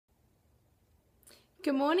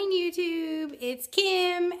Good morning, YouTube. It's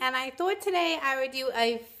Kim, and I thought today I would do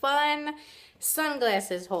a fun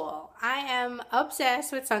sunglasses haul. I am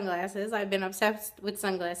obsessed with sunglasses. I've been obsessed with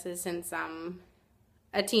sunglasses since I'm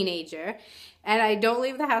a teenager, and I don't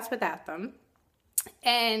leave the house without them.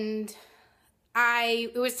 And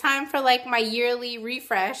it was time for like my yearly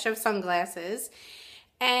refresh of sunglasses,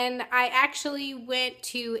 and I actually went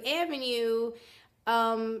to Avenue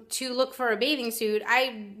to look for a bathing suit.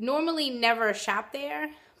 I normally never shop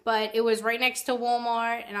there, but it was right next to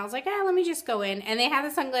Walmart, and I was like, let me just go in. And they had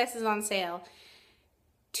the sunglasses on sale,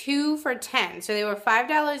 2 for $10. So they were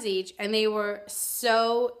 $5 each, and they were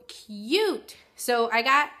so cute. So I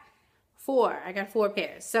got 4. I got 4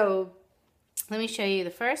 pairs. So let me show you the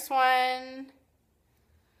first one.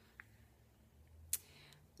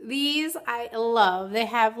 These I love. They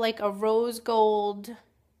have like a rose gold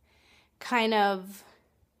kind of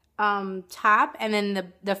top, and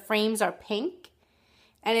then the frames are pink,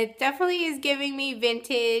 and it definitely is giving me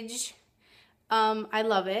vintage. I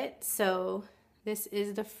love it. So this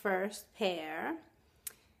is the first pair.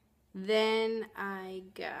 Then I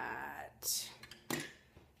got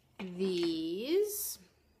these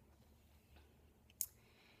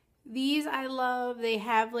I love. They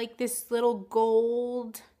have like this little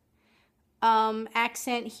gold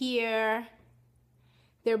accent here.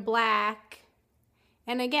 They're black,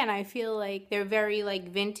 and again, I feel like they're very like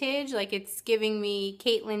vintage, like it's giving me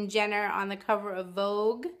Caitlyn Jenner on the cover of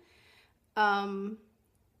Vogue. I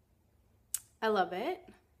love it.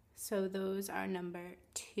 So those are number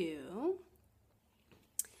 2.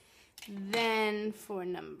 Then for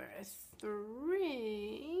number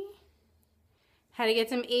 3, had to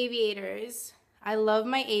get some aviators. I love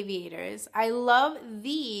my aviators. I love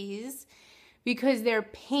these because they're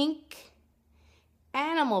pink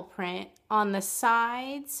animal print on the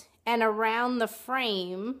sides and around the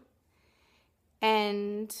frame,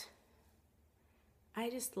 and I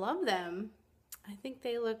just love them. I think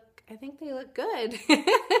they look good.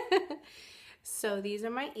 So these are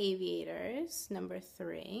my aviators, number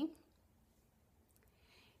 3.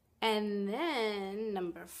 And then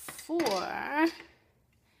number 4,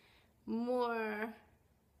 more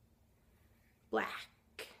black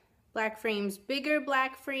frames, bigger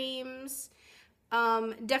black frames.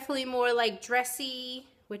 Definitely more like dressy,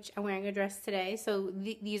 which I'm wearing a dress today, so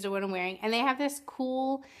these are what I'm wearing. And they have this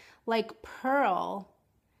cool like pearl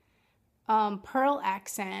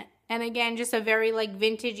accent, and again, just a very like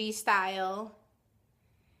vintagey style.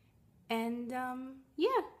 And yeah,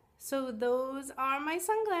 so those are my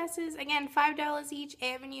sunglasses. Again, $5 each,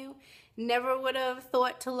 Avenue. Never would have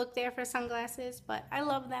thought to look there for sunglasses, but I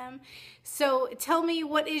love them. So tell me,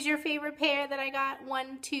 what is your favorite pair that I got?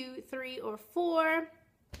 1, 2, 3, or 4?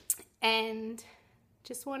 And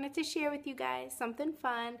just wanted to share with you guys something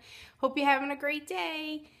fun. Hope you're having a great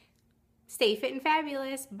day. Stay fit and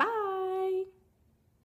fabulous. Bye.